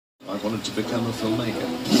wanted to become a filmmaker.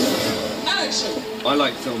 I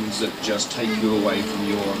like films that just take you away from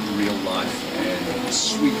your real life and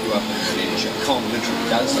sweep you up into the edge. Kong literally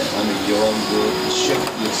does that. I mean, you're on board the ship,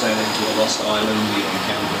 you're sailing to a lost island, you're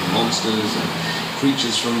encountering monsters and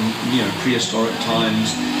creatures from, you know, prehistoric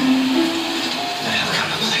times.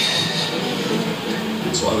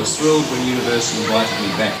 So I was thrilled when Universal invited me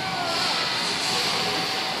back.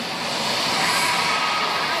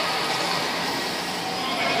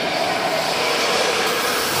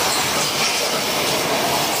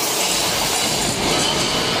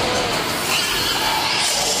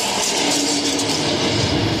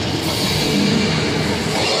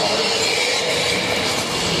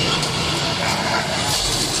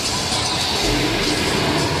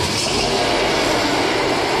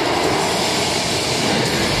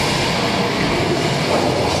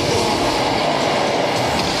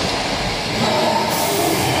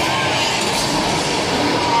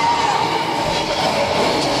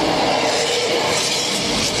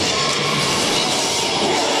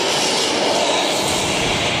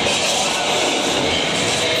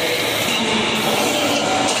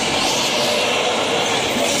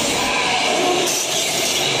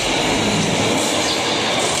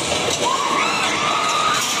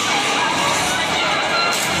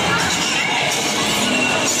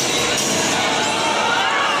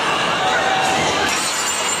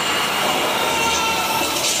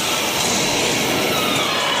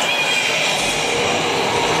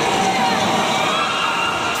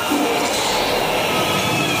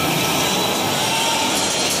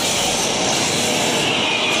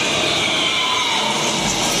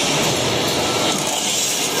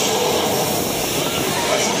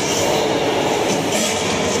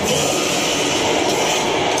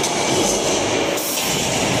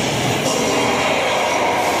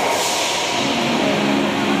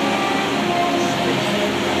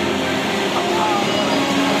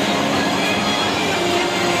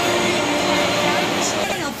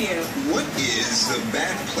 What is the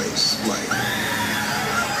bad place like?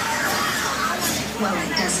 Well, it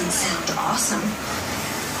doesn't sound awesome.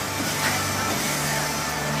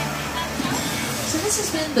 So this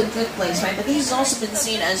has been the good place, right? But this has also been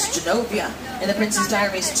seen as Genovia in The Princess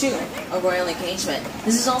Diaries 2, A Royal Engagement.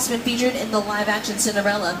 This has also been featured in the live-action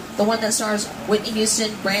Cinderella, the one that stars Whitney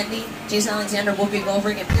Houston, Brandy, Jason Alexander, Whoopi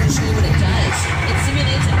Goldberg, and here's show you what it does. It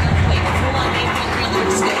simulates an earthquake, a full-on 8.3 on the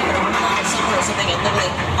Richter scale, but a full-on a summer or something, and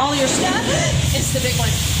literally all your stuff is the big one.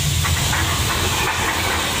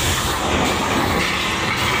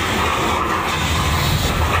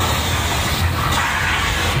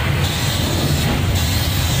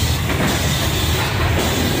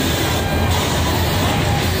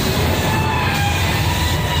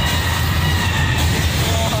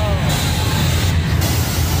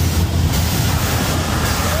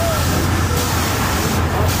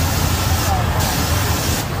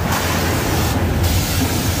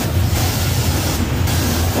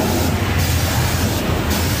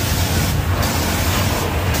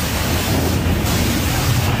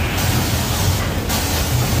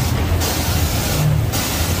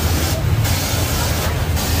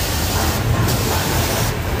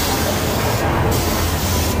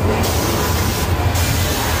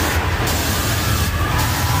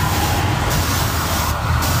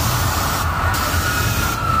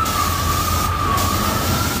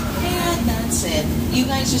 You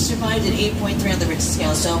guys just survived at 8.3 on the Richter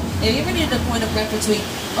scale, so if you ever needed a point of reference,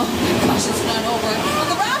 oh my gosh, it's not over. On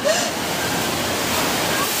the rock!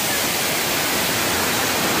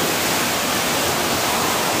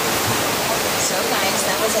 So guys,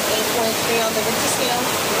 that was an 8.3 on the Richter scale.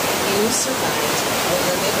 You survived. That was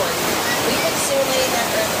a big one. We've been simulating that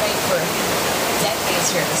earthquake for decades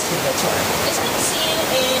here at the studio tour. It's been seen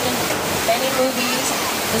in many movies,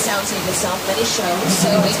 the soundstage itself, many shows. So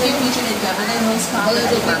it's been featured in Government Host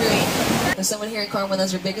Comedy. There's someone here in Carmen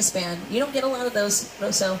that's your biggest fan. You don't get a lot of those,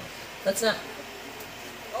 so that's not.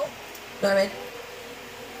 Oh, Norman.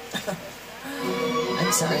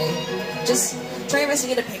 I'm sorry. Just try your best to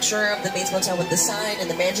get a picture of the Bates Motel with the sign, and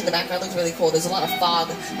the mansion in the background looks really cool. There's a lot of fog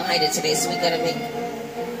behind it today, so we gotta make.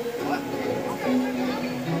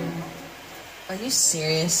 Are you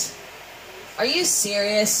serious? Are you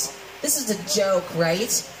serious? This is a joke,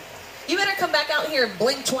 right? You better come back out here and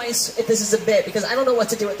blink twice if this is a bit, because I don't know what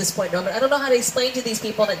to do at this point, Norman. I don't know how to explain to these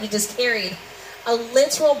people that you just carried a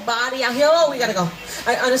literal body out here. Oh, we gotta go.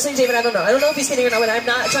 Honestly, David, I don't know. I don't know if he's kidding or not, but I'm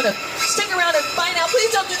not trying to stick around and find out. Please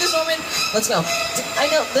don't do this, Norman. Let's go. I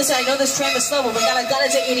know, listen, I know this tram is slow, but we gotta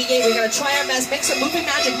take 88. We're gonna try our best, make some moving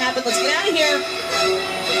magic happen. Let's get out of here.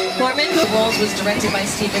 Norman, The Walls was directed by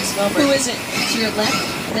Steven Spielberg. Who is it? To your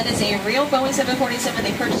left? That is a real Boeing 747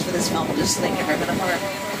 they purchased for this film, just so they can rip it apart.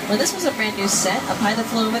 When this was a brand new set, a pilot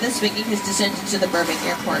flew over this making his descent into the Burbank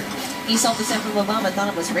airport. He saw the set from above and thought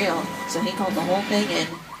it was real, so he called the whole thing in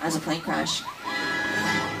as a plane crash.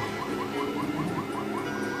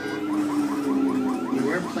 The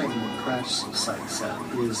airplane crash site set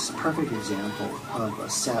is a perfect example of a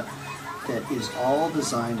set that is all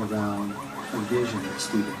designed around a vision that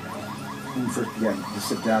Stephen had. And for, yeah, to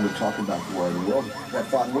sit down to talk about the war of the world, that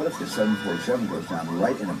thought, what if the 747 goes down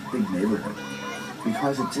right in a big neighborhood?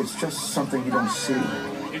 Because it's just something you don't see.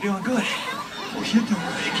 You're doing good. Oh, you're doing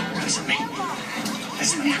good. Keep your eyes on me.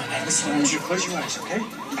 Listen, listen, I want you to close your eyes, okay?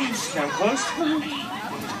 Now closed.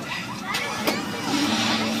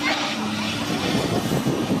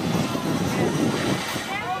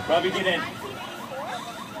 Robbie, get in.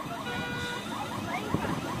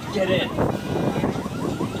 Get in.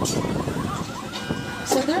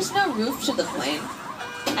 So there's no roof to the plane.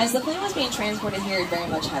 As the plane was being transported here, it very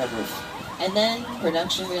much had a roof. And then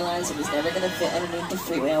production realized it was never going to fit underneath the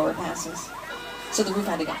freeway overpasses. So the roof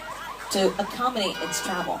had to go to accommodate its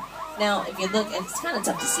travel. Now, if you look, it's kind of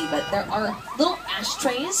tough to see, but there are little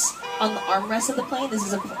ashtrays on the armrest of the plane. This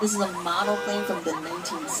is a model plane from the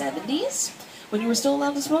 1970s, when you were still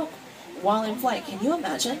allowed to smoke while in flight. Can you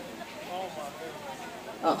imagine?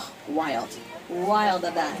 Oh, wild. Wild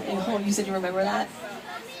of that. Oh, you said you remember that?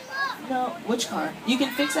 No, which car? You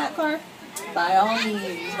can fix that car? By all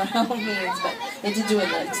means, but it did do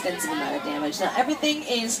an extensive amount of damage. Now, everything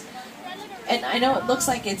is, and I know it looks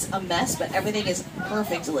like it's a mess, but everything is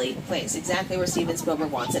perfectly placed, exactly where Steven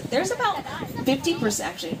Spielberg wants it. There's about 50%,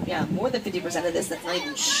 actually, yeah, more than 50% of this that's not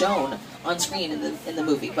even shown on screen in the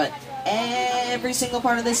movie, but every single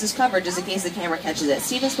part of this is covered just in case the camera catches it.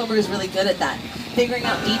 Steven Spielberg is really good at that, figuring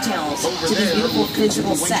out details to these beautiful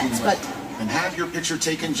visual sets, but and have your picture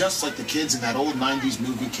taken just like the kids in that old 90s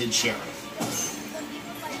movie Kid Sheriff.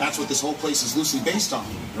 That's what this whole place is loosely based on.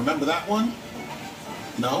 Remember that one?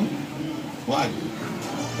 No? What?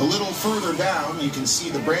 A little further down, you can see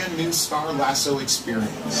the brand new Star Lasso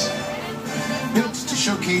experience. Built to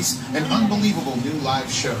showcase an unbelievable new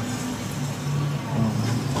live show.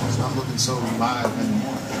 It's not looking so live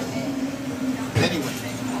anymore. Anyway,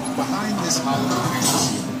 behind this Hollywood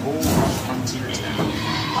fantasy of the gold frontier town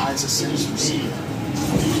lies a sinister secret.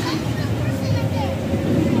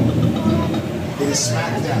 It is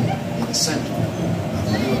smack dab in the center of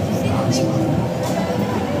the beautiful God's love.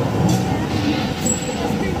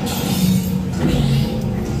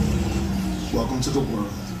 Welcome to the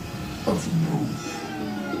world of no.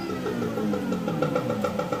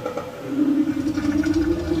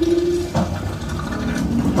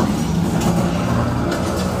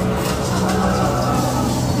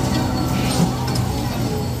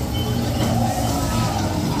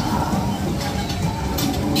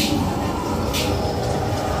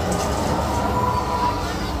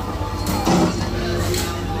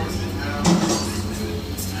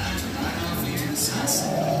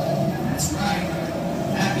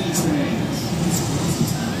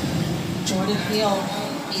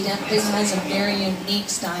 He definitely has a very unique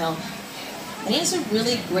style. And he has a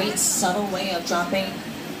really great, subtle way of dropping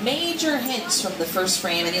major hints from the first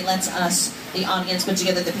frame, and he lets us, the audience, put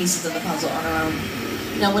together the pieces of the puzzle on our own.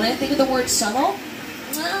 Now, when I think of the word subtle,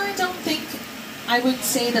 I don't think I would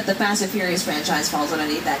say that the Fast and Furious franchise falls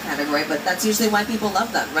underneath that category, but that's usually why people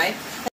love them, right?